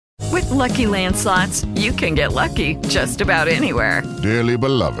Lucky Land Slots, you can get lucky just about anywhere. Dearly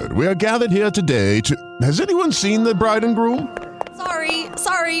beloved, we are gathered here today to... Has anyone seen the bride and groom?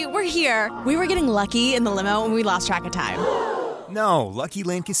 Sorry, we're here. We were getting lucky in the limo and we lost track of time. No, Lucky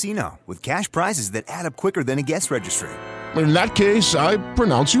Land Casino, with cash prizes that add up quicker than a guest registry. In that case, I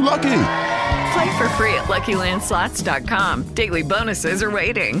pronounce you lucky. Play for free at LuckyLandSlots.com. Daily bonuses are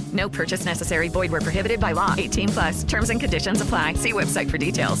waiting. No purchase necessary. Void where prohibited by law. 18+. Terms and conditions apply. See website for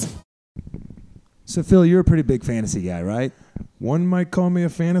details. So, Phil, you're a pretty big fantasy guy, right? One might call me a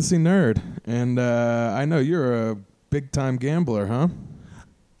fantasy nerd. And I know you're a big-time gambler, huh?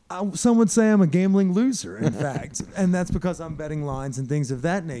 Some would say I'm a gambling loser, in fact, and that's because I'm betting lines and things of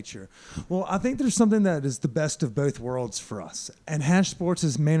that nature. Well, I think there's something that is the best of both worlds for us, and Hash Sports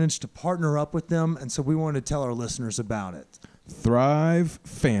has managed to partner up with them, and so we wanted to tell our listeners about it. Thrive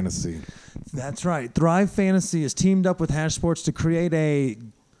Fantasy. That's right. Thrive Fantasy has teamed up with Hash Sports to create a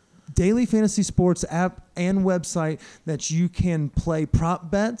daily fantasy sports app and website that you can play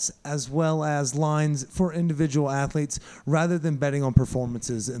prop bets as well as lines for individual athletes rather than betting on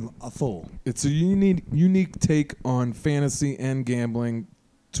performances in a full. It's a unique take on fantasy and gambling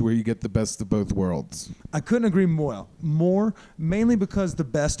to where you get the best of both worlds. I couldn't agree more, mainly because the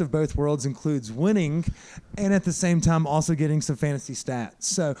best of both worlds includes winning and at the same time also getting some fantasy stats.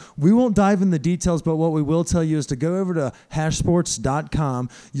 So we won't dive in the details, but what we will tell you is to go over to hashsports.com.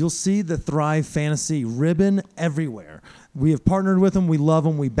 You'll see the Thrive Fantasy ribbon everywhere. We have partnered with them. We love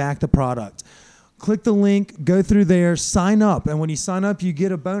them. We back the product. Click the link, go through there, sign up, and when you sign up, you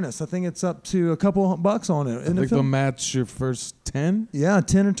get a bonus. I think it's up to a couple bucks on it. I think they'll match your first 10? Yeah,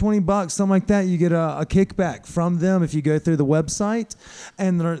 10 or 20 bucks, something like that. You get a kickback from them if you go through the website,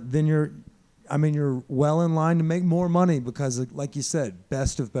 and then you're well in line to make more money because, like you said,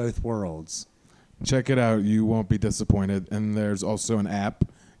 best of both worlds. Check it out. You won't be disappointed. And there's also an app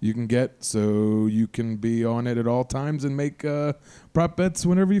you can get so you can be on it at all times and make prop bets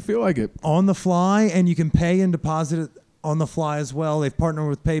whenever you feel like it. On the fly, and you can pay and deposit it on the fly as well. They've partnered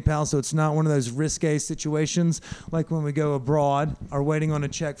with PayPal, so it's not one of those risque situations like when we go abroad or waiting on a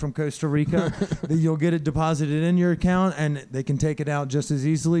check from Costa Rica. That you'll get it deposited in your account, and they can take it out just as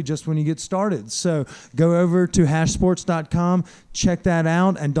easily just when you get started. So go over to hashsports.com, check that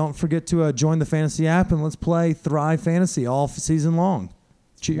out, and don't forget to join the fantasy app, and let's play Thrive Fantasy all season long.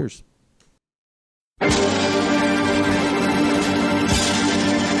 Cheers.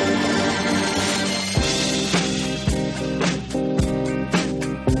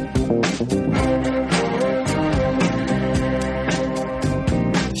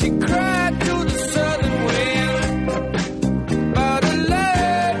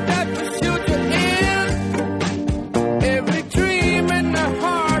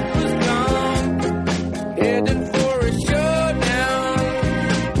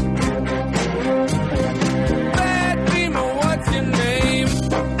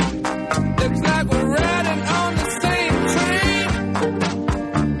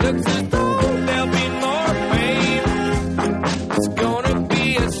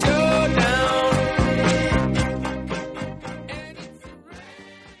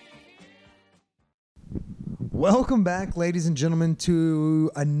 Welcome back, ladies and gentlemen,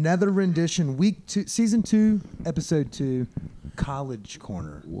 to another rendition, season 2, episode 2, College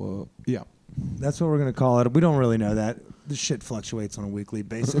Corner. Whoa. Yeah. That's what we're going to call it. We don't really know that. The shit fluctuates on a weekly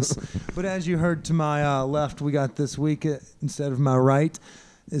basis. But as you heard to my left, we got this week, instead of my right,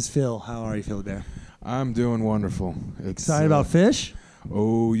 is Phil. How are you, Phil Bear? I'm doing wonderful. Excited about fish?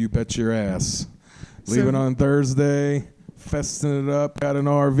 Oh, you bet your ass. Leaving on Thursday, festing it up, got an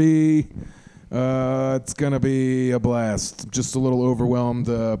RV. It's going to be a blast. Just a little overwhelmed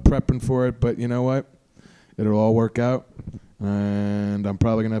prepping for it, but you know what? It'll all work out, and I'm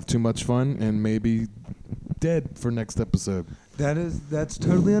probably going to have too much fun and maybe dead for next episode. That's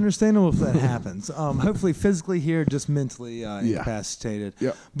totally understandable if that happens. Hopefully physically here, just mentally incapacitated.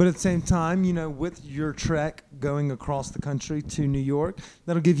 Yep. But at the same time, with your trek going across the country to New York,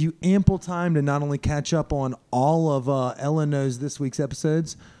 that'll give you ample time to not only catch up on all of Ellen Knows this week's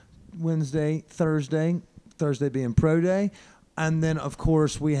episodes, Wednesday, Thursday being Pro Day. And then, of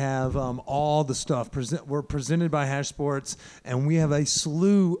course, we have all the stuff. We're presented by Hash Sports, and we have a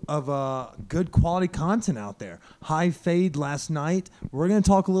slew of good quality content out there. High fade last night. We're going to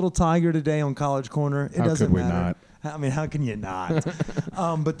talk a little Tiger today on College Corner. It doesn't matter. Not? I mean, how can you not?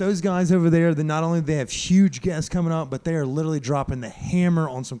 But those guys over there, not only they have huge guests coming up, but they are literally dropping the hammer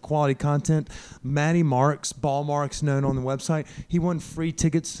on some quality content. Matty Marks, Ball Marks, known on the website, he won free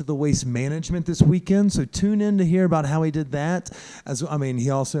tickets to the Waste Management this weekend. So tune in to hear about how he did that. He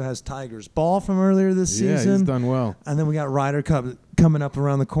also has Tiger's Ball from earlier this season. Yeah, he's done well. And then we got Ryder Cup coming up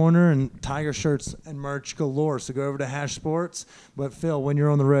around the corner, and Tiger shirts and merch galore. So go over to Hash Sports. But Phil, when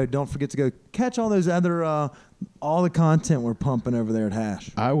you're on the road, don't forget to go catch all those other all the content we're pumping over there at Hash.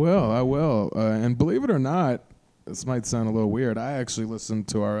 I will. And believe it or not, this might sound a little weird. I actually listen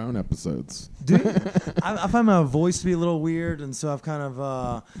to our own episodes. Do you? I find my voice to be a little weird, and so I've kind of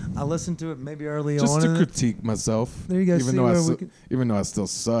I listened to it maybe early on. Just to critique myself. There you go. Even though I still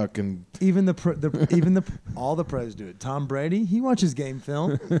suck, and even all the pros do it. Tom Brady, he watches game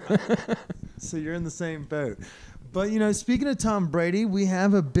film, so you're in the same boat. But, speaking of Tom Brady, we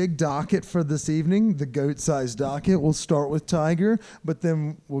have a big docket for this evening, the GOAT-sized docket. We'll start with Tiger, but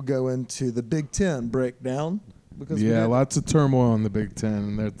then we'll go into the Big Ten breakdown. Lots of turmoil in the Big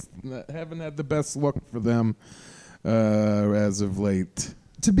Ten. Haven't had the best luck for them as of late.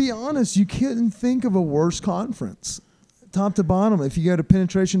 To be honest, you couldn't think of a worse conference. Top to bottom, if you go to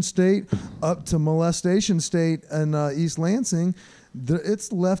Penetration State up to Molestation State and East Lansing,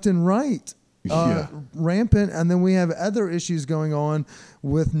 it's left and right. Rampant, and then we have other issues going on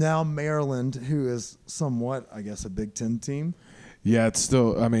with now Maryland, who is somewhat, I guess, a Big Ten team. Yeah, it's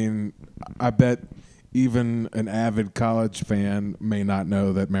still, I bet even an avid college fan may not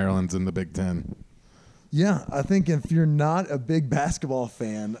know that Maryland's in the Big Ten. Yeah, I think if you're not a big basketball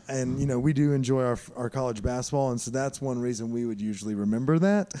fan, and we do enjoy our college basketball, and so that's one reason we would usually remember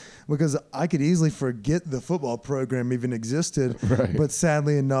that, because I could easily forget the football program even existed. Right. But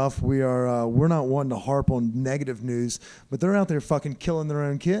sadly enough, we're not wanting to harp on negative news, but they're out there fucking killing their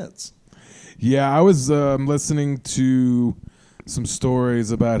own kids. Yeah, I was listening to some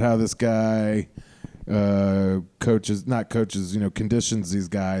stories about how this guy conditions these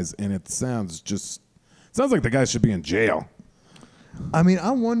guys, and it sounds like the guy should be in jail.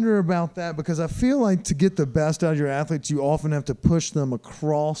 I wonder about that, because I feel like to get the best out of your athletes, you often have to push them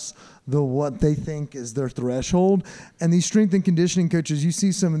across what they think is their threshold. And these strength and conditioning coaches, you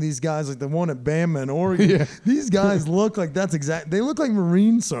see some of these guys, like the one at Bama in Oregon. Yeah. These guys look like they look like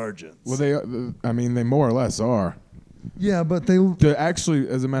Marine sergeants. Well, they more or less are. Yeah, but actually,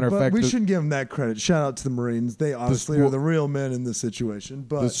 as a matter of fact, we shouldn't give them that credit. Shout out to the Marines; they obviously are the real men in this situation.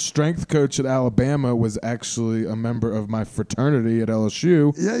 But the strength coach at Alabama was actually a member of my fraternity at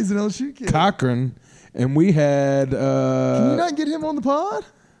LSU. Yeah, he's an LSU kid, Cochran, and we had. Can you not get him on the pod?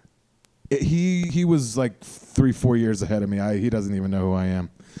 He was like 3-4 years ahead of me. He doesn't even know who I am.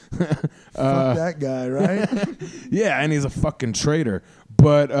 Fuck that guy, right? Yeah, and he's a fucking traitor.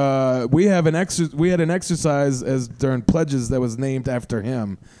 But we had an exercise as during pledges that was named after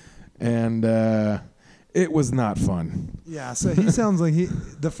him, and it was not fun. Yeah, so he sounds like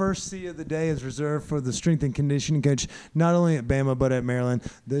the first C of the day is reserved for the strength and conditioning coach, not only at Bama but at Maryland.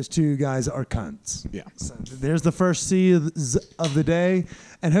 Those two guys are cunts. Yeah. So there's the first C of the day,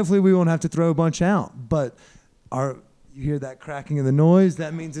 and hopefully we won't have to throw a bunch out. But you hear that cracking of the noise?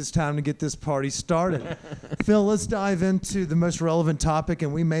 That means it's time to get this party started. Phil, let's dive into the most relevant topic,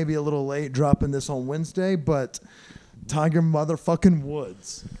 and we may be a little late dropping this on Wednesday, but Tiger motherfucking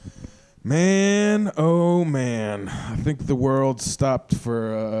Woods. Man, oh man. I think the world stopped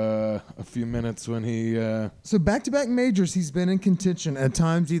for a few minutes when he... So back-to-back majors, he's been in contention. At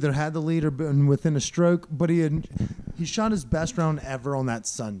times either had the lead or been within a stroke, but he shot his best round ever on that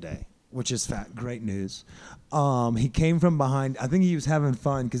Sunday, which is great news. He came from behind. I think he was having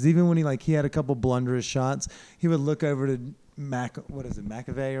fun, because even when he had a couple blunderous shots, he would look over to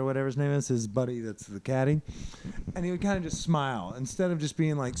McAvey or whatever his name is, his buddy that's the caddy, and he would kind of just smile instead of just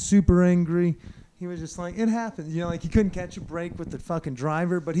being super angry. He was just like, it happened. He couldn't catch a break with the fucking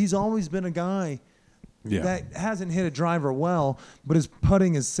driver, but he's always been a guy that hasn't hit a driver well, but his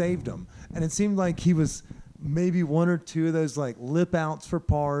putting has saved him. And it seemed like he was maybe one or two of those lip outs for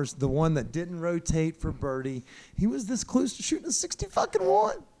pars, the one that didn't rotate for birdie. He was this close to shooting a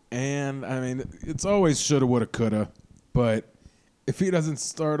 60-fucking-1. And it's always shoulda, woulda, coulda, but if he doesn't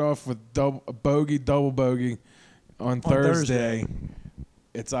start off with double bogey on Thursday,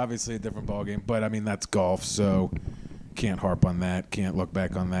 it's obviously a different ballgame. But that's golf, so can't harp on that. Can't look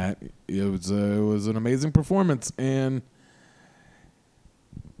back on that. It was an amazing performance, and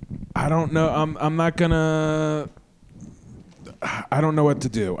I don't know. I'm not gonna. I don't know what to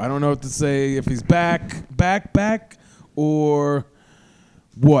do. I don't know what to say if he's back, or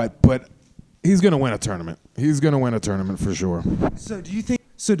what. But he's gonna win a tournament. He's gonna win a tournament for sure. So do you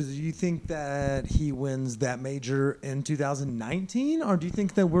think that he wins that major in 2019, or do you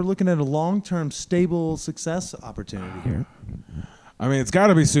think that we're looking at a long-term, stable success opportunity here? It's got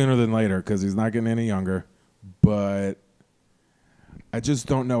to be sooner than later, because he's not getting any younger. But I just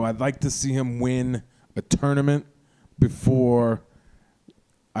don't know. I'd like to see him win a tournament before.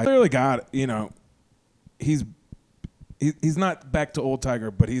 I clearly got, he's he's not back to old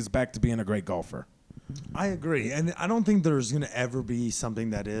Tiger, but he's back to being a great golfer. I agree, and I don't think there's going to ever be something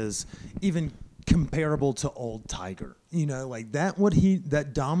that is even comparable to old Tiger. You know, like that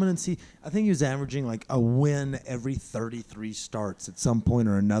dominance. I think he was averaging like a win every 33 starts at some point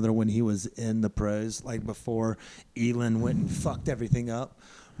or another when he was in the pros, like before Elin went and fucked everything up.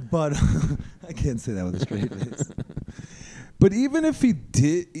 But I can't say that with a straight face. But even if he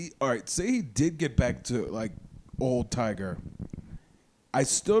did, all right, say he did get back to like old Tiger, I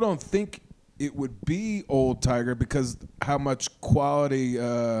still don't think it would be old Tiger because how many quality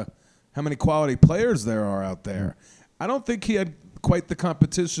players there are out there. I don't think he had quite the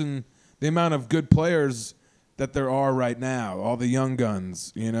competition, the amount of good players that there are right now. All the young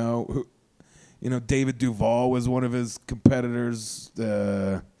guns, David Duval was one of his competitors.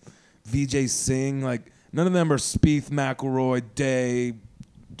 Vijay Singh, like none of them are Spieth, McIlroy, Day,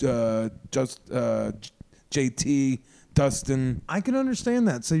 JT, Dustin. I can understand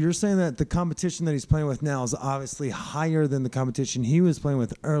that. So you're saying that the competition that he's playing with now is obviously higher than the competition he was playing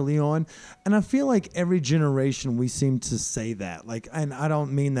with early on. And I feel like every generation we seem to say that. Like, and I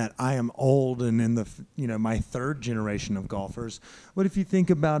don't mean that I am old and in the, my third generation of golfers. But if you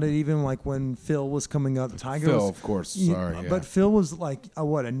think about it, even like when Phil was coming up, Tiger was, of course. Sorry. Yeah. But Phil was like,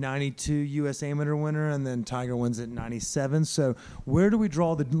 a 92 U.S. Amateur winner, and then Tiger wins at 97. So where do we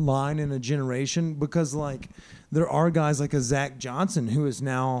draw the line in a generation? Because, like, there are guys like a Zach Johnson who is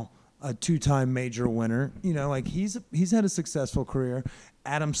now a two-time major winner. He's had a successful career.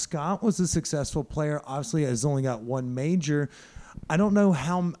 Adam Scott was a successful player. Obviously, has only got one major. I don't know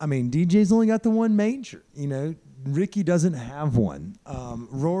how. I mean, DJ's only got the one major. Ricky doesn't have one.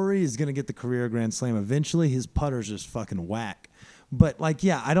 Rory is going to get the career Grand Slam eventually. His putter's just fucking whack. But,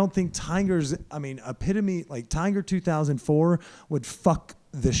 I don't think Tiger's, epitome, like Tiger 2004 would fuck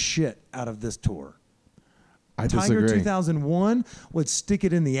the shit out of this tour. I Tiger disagree. 2001 would stick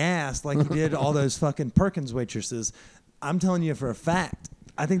it in the ass like he did all those fucking Perkins waitresses. I'm telling you for a fact.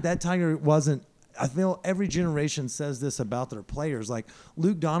 I think that Tiger wasn't. I feel every generation says this about their players, like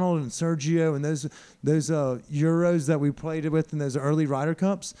Luke Donald and Sergio and those Euros that we played with in those early Ryder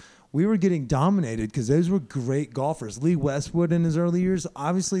Cups. We were getting dominated because those were great golfers. Lee Westwood in his early years.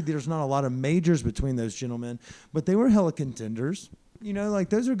 Obviously, there's not a lot of majors between those gentlemen, but they were hella contenders.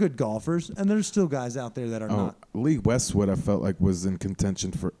 Those are good golfers, and there's still guys out there that are not. Lee Westwood, I felt like, was in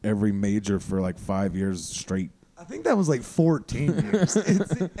contention for every major for like 5 years straight. I think that was like 14 years,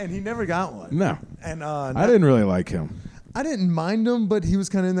 and he never got one. No, and I didn't really like him. I didn't mind him, but he was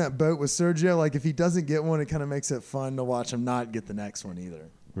kind of in that boat with Sergio. Like, if he doesn't get one, it kind of makes it fun to watch him not get the next one either.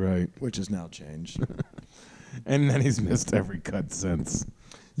 Right. Which has now changed. And then he's missed every cut since.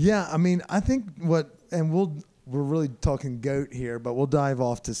 Yeah, I think we're really talking GOAT here, but we'll dive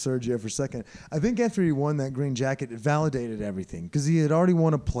off to Sergio for a second. I think after he won that green jacket, it validated everything because he had already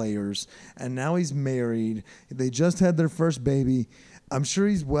won a Players, and now he's married. They just had their first baby. I'm sure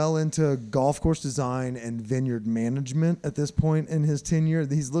he's well into golf course design and vineyard management at this point in his tenure.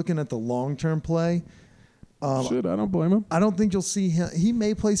 He's looking at the long-term play. I don't blame him. I don't think you'll see him. He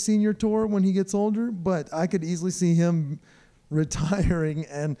may play senior tour when he gets older, but I could easily see him retiring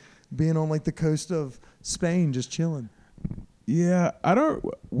and being on like the coast of Spain, just chilling. Yeah,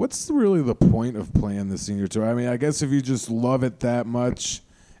 what's really the point of playing the senior tour? I guess if you just love it that much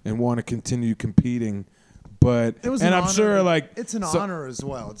and want to continue competing, but I'm sure like it's an honor as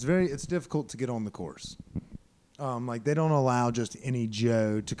well. It's difficult to get on the course. They don't allow just any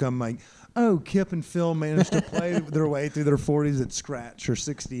Joe to come like, oh, Kip and Phil managed to play their way through their 40s at scratch or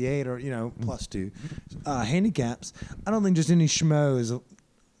 68 or plus 2 handicaps. I don't think just any schmo is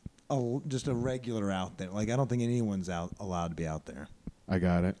just a regular out there. Like, I don't think anyone's allowed to be out there. I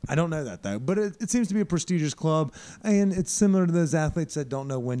got it. I don't know that, though. But it seems to be a prestigious club, and it's similar to those athletes that don't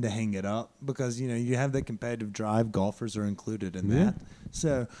know when to hang it up because, you have that competitive drive. Golfers are included in that.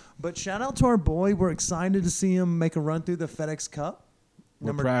 So, but shout out to our boy. We're excited to see him make a run through the FedEx Cup.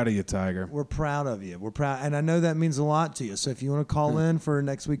 We're proud of you, Tiger. We're proud of you. We're proud. And I know that means a lot to you. So if you want to call in for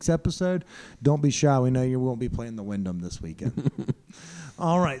next week's episode, don't be shy. We know you won't be playing the Wyndham this weekend.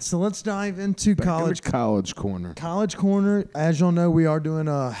 All right. So let's dive into college corner. College corner. As y'all know, we are doing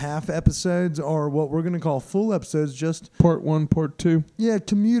half episodes or what we're going to call full episodes. Just part 1, part 2. Yeah,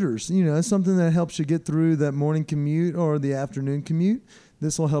 commuters. Something that helps you get through that morning commute or the afternoon commute.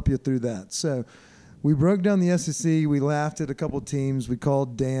 This will help you through that. So we broke down the SEC. We laughed at a couple teams. We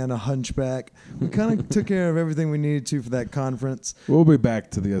called Dan a hunchback. We kind of took care of everything we needed to for that conference. We'll be back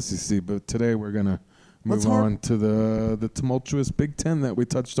to the SEC, but today we're gonna Move on to the tumultuous Big Ten that we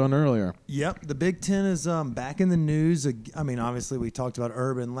touched on earlier. Yep, the Big Ten is back in the news. I mean, obviously we talked about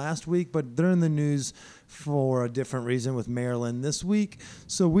Urban last week, but they're in the news for a different reason with Maryland this week.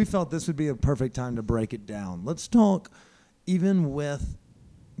 So we felt this would be a perfect time to break it down. Let's talk, even with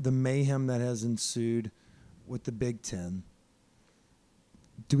the mayhem that has ensued with the Big Ten.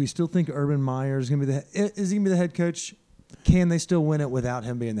 Do we still think Urban Meyer is going to be the head coach? Can they still win it without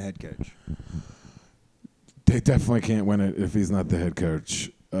him being the head coach? They definitely can't win it if he's not the head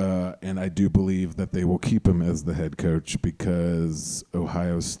coach. And I do believe that they will keep him as the head coach because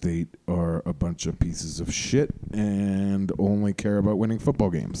Ohio State are a bunch of pieces of shit and only care about winning football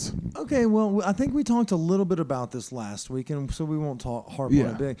games. Okay, well, I think we talked a little bit about this last week, and so we won't harp on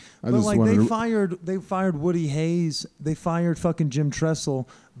it big. But like they fired Woody Hayes, they fired fucking Jim Tressel.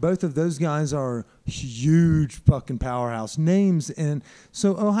 Both of those guys are huge fucking powerhouse names, and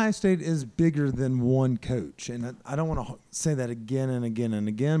so Ohio State is bigger than one coach. And I don't want to say that again and again and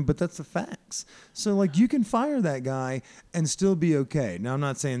again, but that's the facts. So like you can fire that guy and still be okay. Now I'm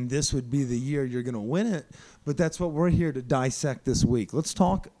not saying this would be the year you're going to win it, but that's what we're here to dissect this week. Let's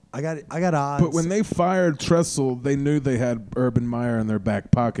talk. I got odds. But when they fired Tressel, they knew they had Urban Meyer in their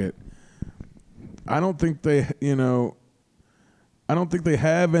back pocket. I don't think they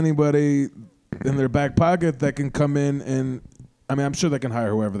have anybody in their back pocket that can come in and, I mean, I'm sure they can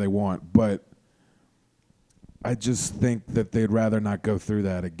hire whoever they want, but I just think that they'd rather not go through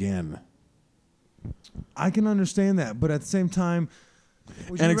that again. I can understand that, but at the same time,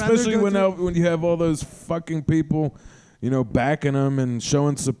 and especially when you have all those fucking people, backing them and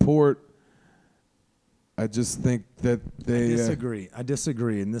showing support, I just think that they I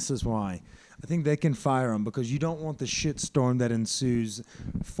disagree, and this is why. I think they can fire him because you don't want the shitstorm that ensues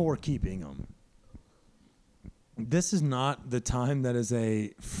for keeping him. This is not the time that is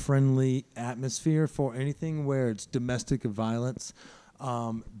a friendly atmosphere for anything where it's domestic violence,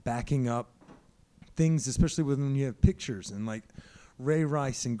 backing up things, especially when you have pictures and like Ray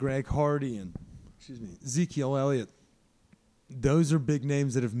Rice and Greg Hardy and Ezekiel Elliott. Those are big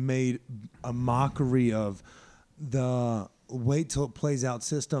names that have made a mockery of the wait till it plays out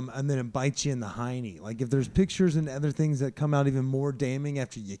system, and then it bites you in the hiney. Like if there's pictures and other things that come out even more damning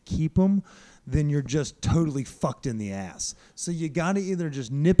after you keep them, then you're just totally fucked in the ass. So you got to either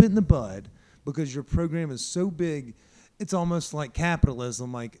just nip it in the bud because your program is so big, it's almost like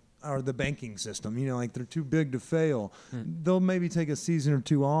capitalism, or the banking system. Like they're too big to fail. They'll maybe take a season or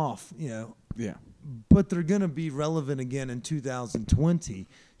two off. Yeah. But they're going to be relevant again in 2020.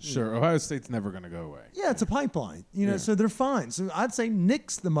 Sure, Ohio State's never going to go away. Yeah, it's a pipeline, so they're fine. So I'd say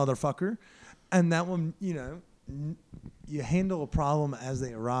nix the motherfucker, and that one, you handle a problem as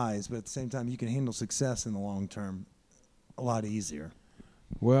they arise, but at the same time, you can handle success in the long term a lot easier.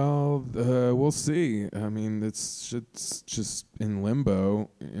 Well, we'll see. I mean, it's just in limbo.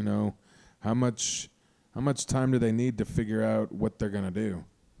 How much time do they need to figure out what they're going to do?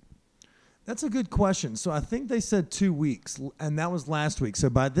 That's a good question. So I think they said 2 weeks, and that was last week. So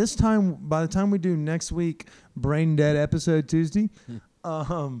by the time we do next week, Brain Dead episode Tuesday,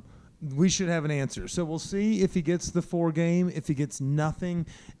 we should have an answer. So we'll see if he gets the 4 game, if he gets nothing,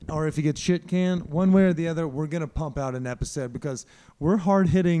 or if he gets shit canned. One way or the other, we're going to pump out an episode because we're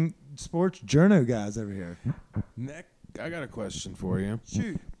hard-hitting sports journo guys over here. Nick, I got a question for you.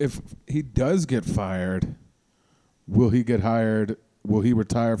 Shoot. If he does get fired, will he get hired? Will he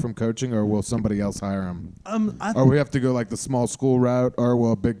retire from coaching, or will somebody else hire him? Or we have to go like the small school route, or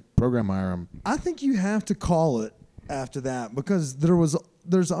will a big program hire him? I think you have to call it after that because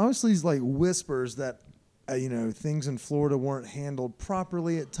there's obviously these like whispers that things in Florida weren't handled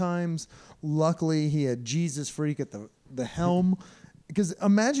properly at times. Luckily, he had Jesus Freak at the helm. Because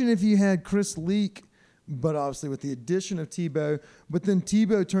imagine if you had Chris Leak, but obviously with the addition of Tebow, but then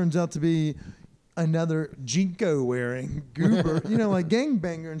Tebow turns out to be another Jinko wearing goober, like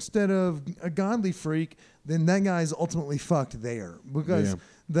gangbanger instead of a godly freak, then that guy's ultimately fucked there because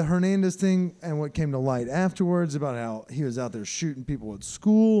the Hernandez thing and what came to light afterwards about how he was out there shooting people at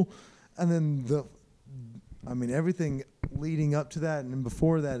school, and then everything leading up to that and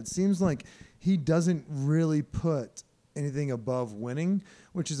before that, it seems like he doesn't really put anything above winning,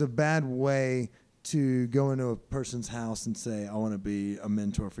 which is a bad way to go into a person's house and say, I want to be a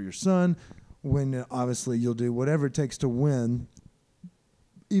mentor for your son, when obviously you'll do whatever it takes to win.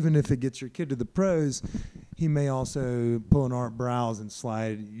 Even if it gets your kid to the pros, he may also pull an Art Browse and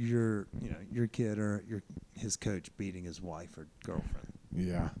slide your kid or his coach beating his wife or girlfriend.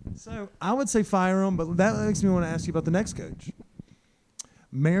 Yeah. So I would say fire him, but that makes me want to ask you about the next coach.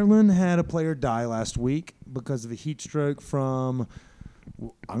 Maryland had a player die last week because of a heat stroke from,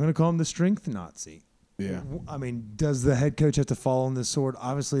 I'm going to call him the strength Nazi. Yeah. I mean, does the head coach have to fall on this sword?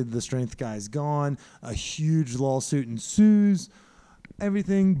 Obviously, the strength guy's gone. A huge lawsuit ensues.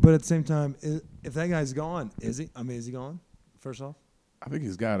 Everything, but at the same time, if that guy's gone, is he? I mean, is he gone? First off, I think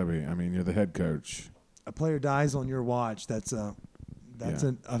he's got to be. I mean, you're the head coach. a player dies on your watch. That's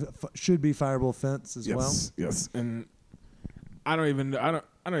should be fireable offense as well. Yes, and I don't even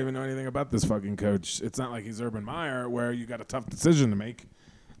know anything about this fucking coach. It's not like he's Urban Meyer, where you got a tough decision to make.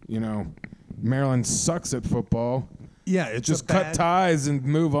 You know, Maryland sucks at football. Yeah, it's Just cut ties and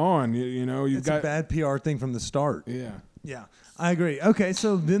move on. You know, you've it's got a bad PR thing from the start. Yeah. Yeah, I agree. Okay,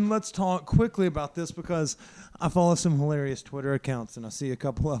 so then let's talk quickly about this because I follow some hilarious Twitter accounts and I see a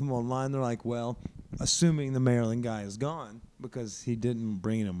couple of them online. They're like, well, assuming the Maryland guy is gone because he didn't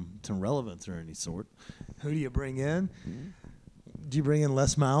bring him to relevance or any sort, who do you bring in? Do you bring in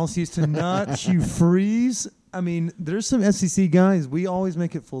Les Miles, Houston Nutt, Hugh Freeze? I mean, there's some SEC guys. We always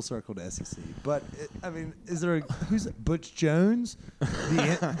make it full circle to SEC. But, is there who's Butch Jones,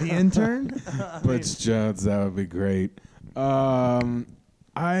 the intern? Butch Jones, that would be great. I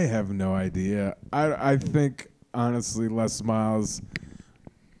have no idea. I think, honestly, Les Miles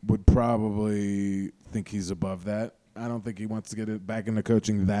would probably think he's above that. I don't think he wants to get it back into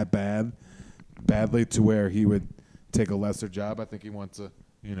coaching that badly to where he would take a lesser job. I think he wants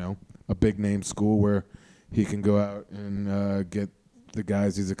a big name school where he can go out and get the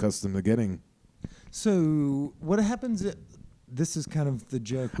guys he's accustomed to getting. So what happens? This is kind of the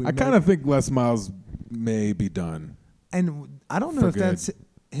joke. I kind of think Les Miles may be done. And I don't know if good. that's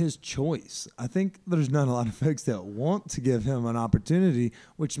his choice. I think there's not a lot of folks that want to give him an opportunity,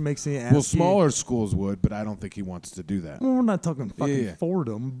 which makes me ask smaller schools would, but I don't think he wants to do that. Well, we're not talking fucking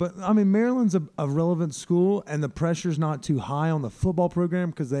Fordham, but I mean, Maryland's a relevant school, and the pressure's not too high on the football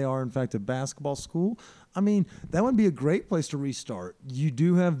program because they are, in fact, a basketball school. I mean, that would be a great place to restart. You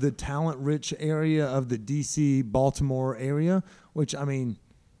do have the talent-rich area of the D.C., Baltimore area, which, I mean,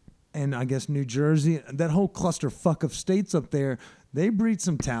 and I guess New Jersey, that whole clusterfuck of states up there, they breed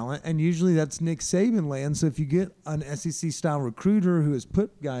some talent, and usually that's Nick Saban land. So if you get an SEC-style recruiter who has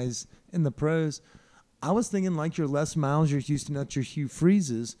put guys in the pros, I was thinking like your Les Miles, your Houston Nutt, your Hugh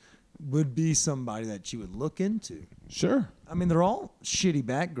Freezes would be somebody that you would look into. Sure. I mean, they're all shitty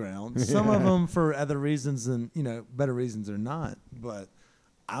backgrounds. Some of them for other reasons than, better reasons or not. But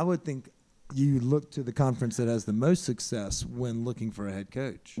I would think you look to the conference that has the most success when looking for a head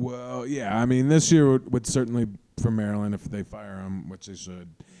coach. Well, yeah. I mean, this year would certainly for Maryland if they fire him, which they should.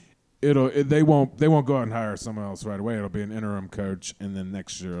 They won't go out and hire someone else right away. It'll be an interim coach, and then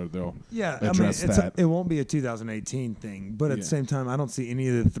next year they'll address that. It won't be a 2018 thing, but at the same time, I don't see any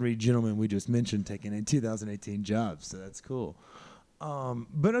of the three gentlemen we just mentioned taking a 2018 job, so that's cool.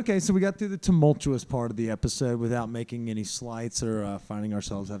 But okay, so we got through the tumultuous part of the episode without making any slights or finding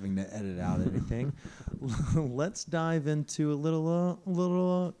ourselves having to edit out anything. Let's dive into a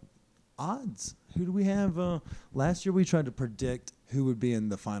little odds. Who do we have? Last year we tried to predict who would be in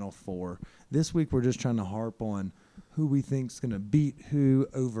the Final Four. This week we're just trying to harp on who we think's going to beat who,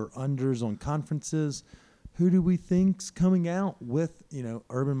 over-unders on conferences. Who do we think's coming out with,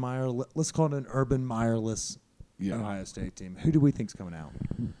 Urban Meyer? Let's call it an Urban Meyer-less Ohio State team. Who do we think's coming out?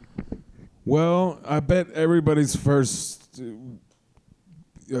 Well, I bet everybody's first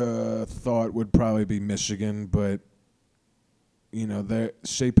thought would probably be Michigan, but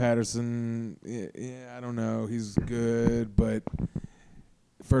Shea Patterson, I don't know. He's good, but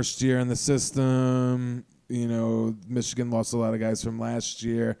first year in the system, Michigan lost a lot of guys from last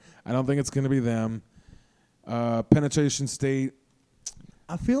year. I don't think it's going to be them. Penetration State,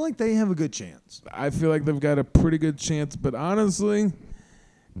 I feel like they have a good chance. I feel like they've got a pretty good chance, but honestly,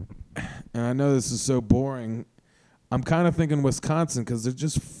 and I know this is so boring, I'm kind of thinking Wisconsin because they're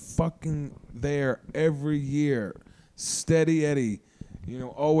just fucking there every year. Steady Eddie,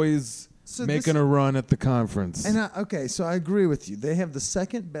 always making a run at the conference. And so I agree with you. They have the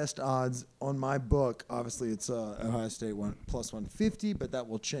second best odds on my book. Obviously, it's Ohio State plus 150, but that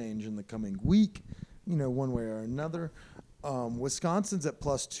will change in the coming week, one way or another. Wisconsin's at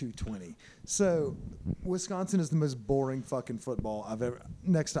plus 220. So Wisconsin is the most boring fucking football I've ever,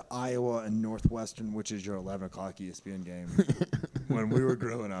 next to Iowa and Northwestern, which is your 11 o'clock ESPN game when we were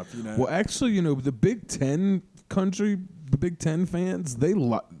growing up. Well, actually, the Big Ten country, the Big Ten fans, they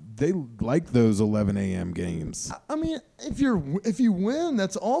like those 11 a.m. games. I mean, if you win,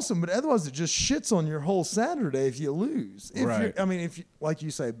 that's awesome. But otherwise, it just shits on your whole Saturday if you lose. Right. If you, like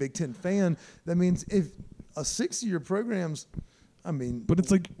you say, a Big Ten fan, that means if a 6-year program's, but it's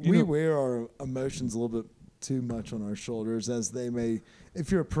like we wear our emotions a little bit too much on our shoulders, as they may.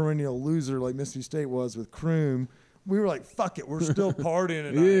 If you're a perennial loser like Mississippi State was with Kroom, we were like, "Fuck it, we're still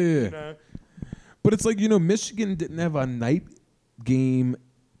partying tonight." Yeah. But it's like, Michigan didn't have a night game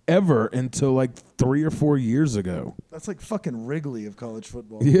ever until like 3 or 4 years ago. That's like fucking Wrigley of college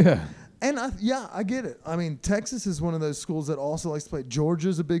football. Yeah. And I get it. I mean, Texas is one of those schools that also likes to play.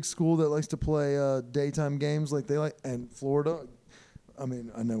 Georgia's a big school that likes to play daytime games like they like, and Florida. I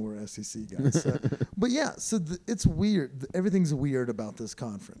mean, I know we're SEC guys, but yeah. So it's weird. Everything's weird about this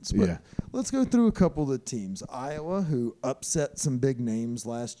conference. But let's go through a couple of the teams. Iowa, who upset some big names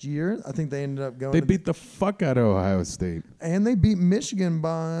last year. I think they ended up going. They beat the fuck out of Ohio State, and they beat Michigan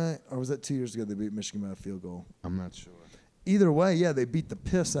or was that 2 years ago? They beat Michigan by a field goal. I'm not sure. Either way, yeah, they beat the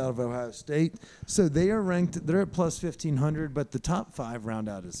piss out of Ohio State. So they are ranked, they're at plus 1,500, but the top 5 round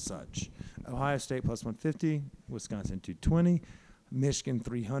out as such. Ohio State plus 150, Wisconsin 220, Michigan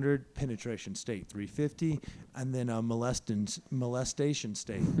 300, Penetration State 350, and then Molestation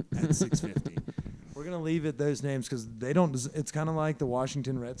State at 650. We're going to leave it those names because they don't. It's kind of like the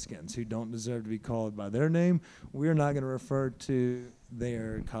Washington Redskins, who don't deserve to be called by their name. We're not going to refer to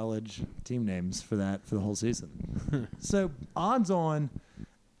their college team names for the whole season. So odds on,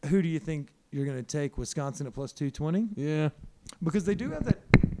 who do you think you're going to take? Wisconsin at plus 220? Yeah. Because they do have that.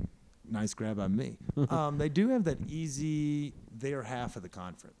 Nice grab on me. They do have that easy. Their half of the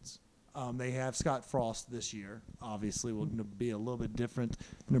conference. They have Scott Frost this year. Obviously, will be a little bit different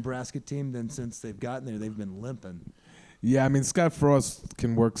Nebraska team than since they've gotten there. They've been limping. Yeah, I mean, Scott Frost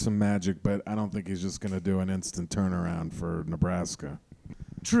can work some magic, but I don't think he's just going to do an instant turnaround for Nebraska.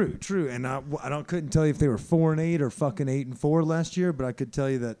 True. And I couldn't tell you if they were 4-8 or fucking 8-4 last year, but I could tell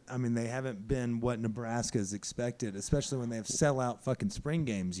you that, I mean, they haven't been what Nebraska has expected, especially when they have sellout fucking spring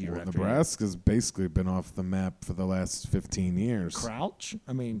games year after year. Nebraska's basically been off the map for the last 15 years. Crouch?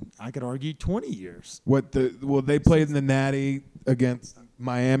 I mean, I could argue 20 years. They played in the Natty against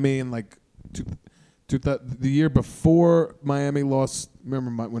Miami in like the year before Miami lost.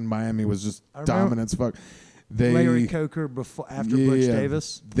 Remember when Miami was just dominant as fuck? Larry Coker after Butch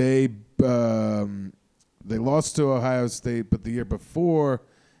Davis. They lost to Ohio State, but the year before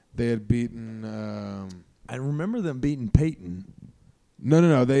they had beaten. I remember them beating Peyton.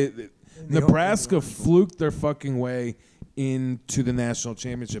 No. Nebraska fluked their fucking way into the national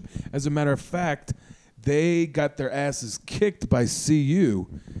championship. As a matter of fact, they got their asses kicked by CU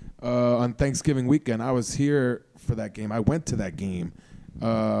on Thanksgiving weekend. I was here for that game. I went to that game,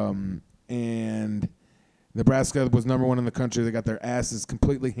 and Nebraska was number 1 in the country. They got their asses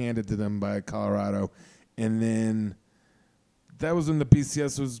completely handed to them by Colorado. And then that was when the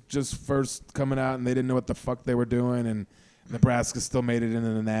BCS was just first coming out, and they didn't know what the fuck they were doing. And Nebraska still made it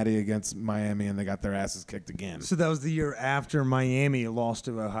into the Natty against Miami, and they got their asses kicked again. So that was the year after Miami lost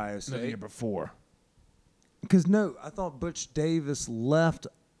to Ohio State? No, the year before. Because, I thought Butch Davis left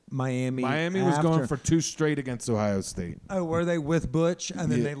Miami. Miami was going for 2 straight against Ohio State. Oh, were they with Butch and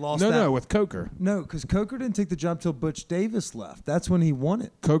then they lost? No, with Coker. No, because Coker didn't take the job till Butch Davis left. That's when he won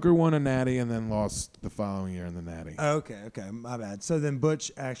it. Coker won a Natty and then lost the following year in the Natty. Okay, my bad. So then Butch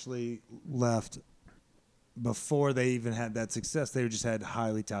actually left before they even had that success. They just had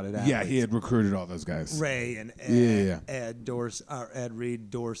highly touted athletes. Yeah, he had recruited all those guys. Ray and Ed, Ed Dorsey, Ed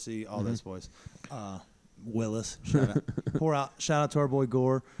Reed, Dorsey, all those boys. Willis, shout out to our boy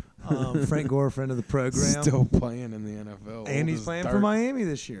Gore, Frank Gore, friend of the program. Still playing in the NFL, and he's playing for Miami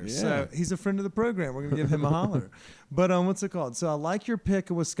this year. Yeah. So he's a friend of the program. We're gonna give him a holler. But what's it called? So I like your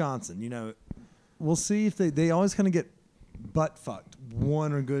pick of Wisconsin. We'll see if they always kind of get butt fucked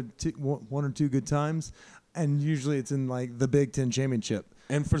one or two good times, and usually it's in like the Big Ten championship.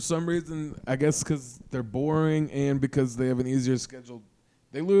 And for some reason, I guess because they're boring and because they have an easier schedule.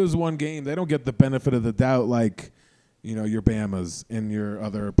 They lose one game. They don't get the benefit of the doubt like, your Bamas and your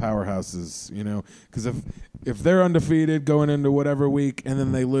other powerhouses, Because if they're undefeated going into whatever week and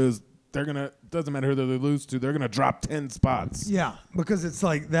then they lose, doesn't matter who they lose to, they're going to drop 10 spots. Yeah, because it's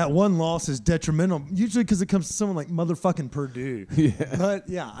like that one loss is detrimental, usually because it comes to someone like motherfucking Purdue. Yeah. But,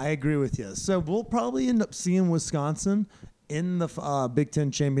 yeah, I agree with you. So we'll probably end up seeing Wisconsin in the Big Ten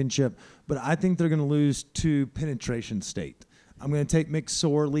championship, but I think they're going to lose to Penetration State. I'm going to take Mick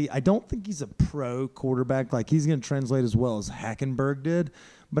Sorley. I don't think he's a pro quarterback. Like, he's going to translate as well as Hackenberg did.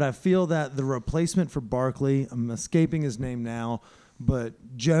 But I feel that the replacement for Barkley, I'm escaping his name now,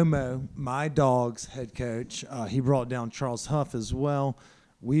 but Jomo, my dog's head coach, he brought down Charles Huff as well.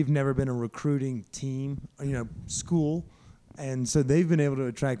 We've never been a recruiting team, school. And so they've been able to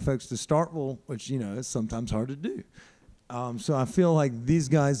attract folks to Starkville, which, is sometimes hard to do. So I feel like these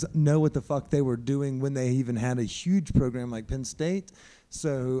guys know what the fuck they were doing when they even had a huge program like Penn State.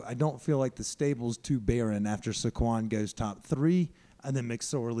 So I don't feel like the stable's too barren after Saquon goes top 3. And then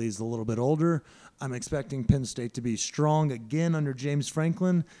McSorley's a little bit older. I'm expecting Penn State to be strong again under James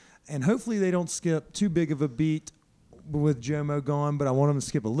Franklin. And hopefully they don't skip too big of a beat with Jomo gone, but I want them to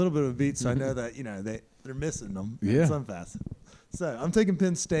skip a little bit of a beat so I know that, they're missing them in some facet. So I'm taking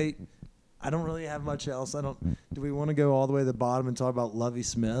Penn State. I don't really have much else. Do we want to go all the way to the bottom and talk about Lovie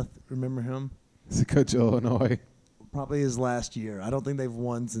Smith? Remember him? He's a coach of Illinois. Probably his last year. I don't think they've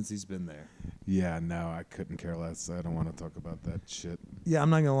won since he's been there. Yeah, no, I couldn't care less. I don't want to talk about that shit. Yeah, I'm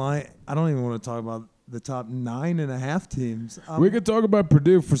not going to lie. I don't even want to talk about the top 9.5 teams. We could talk about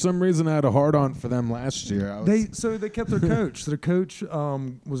Purdue. For some reason, I had a hard-on for them last year. They kept their coach. Their coach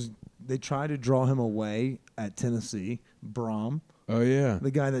they tried to draw him away at Tennessee, Brom. Oh, yeah.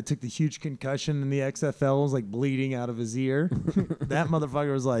 The guy that took the huge concussion in the XFL was like bleeding out of his ear. That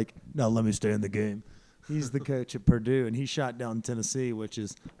motherfucker was like, no, let me stay in the game. He's the coach at Purdue, and he shot down Tennessee, which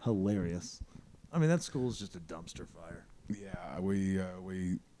is hilarious. I mean, that school's just a dumpster fire. Yeah, we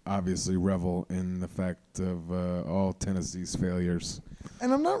obviously revel in the fact of all Tennessee's failures.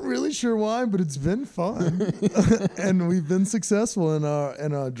 And I'm not really sure why, but it's been fun. And we've been successful in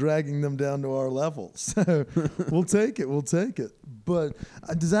our dragging them down to our level. So we'll take it. But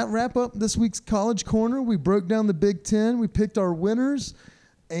does that wrap up this week's College Corner? We broke down the Big Ten. We picked our winners.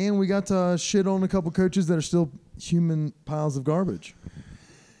 And we got to shit on a couple coaches that are still human piles of garbage.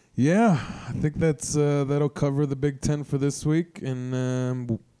 Yeah, I think that'll cover the Big Ten for this week.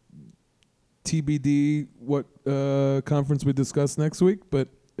 And TBD what conference we discuss next week. But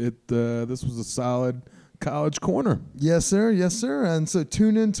this was a solid College Corner. Yes, sir. Yes, sir. And so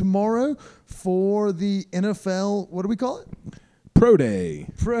tune in tomorrow for the NFL. What do we call it? Pro Day.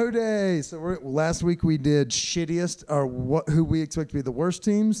 So last week we did shittiest or who we expect to be the worst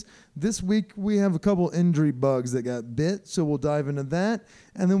teams. This week we have a couple injury bugs that got bit, so we'll dive into that,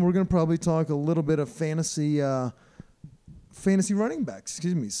 and then we're going to probably talk a little bit of fantasy running backs.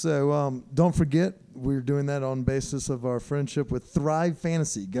 Excuse me. So don't forget we're doing that on basis of our friendship with Thrive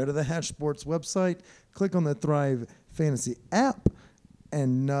Fantasy. Go to the Hash Sports website, click on the Thrive Fantasy app.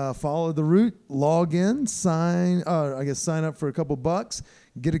 And follow the route, log in, sign up for a couple bucks,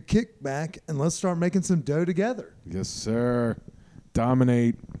 get a kickback, and let's start making some dough together. Yes, sir.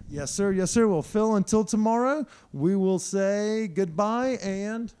 Dominate. Yes, sir. Yes, sir. Well, Phil, until tomorrow, we will say goodbye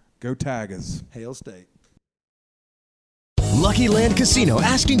and go Tigers. Hail State. Lucky Land Casino,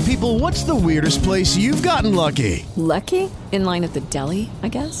 asking people, what's the weirdest place you've gotten lucky? Lucky? In line at the deli, I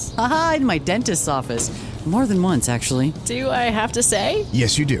guess? Aha, in my dentist's office. More than once, actually. Do I have to say?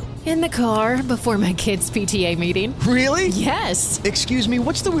 Yes, you do. In the car before my kids' PTA meeting. Really? Yes. Excuse me,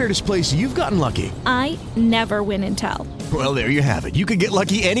 what's the weirdest place you've gotten lucky? I never win and tell. Well, there you have it. You can get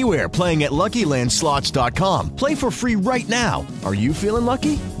lucky anywhere, playing at LuckyLandSlots.com. Play for free right now. Are you feeling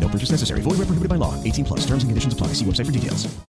lucky? No purchase necessary. Void where prohibited by law. 18+. Terms and conditions apply. See website for details.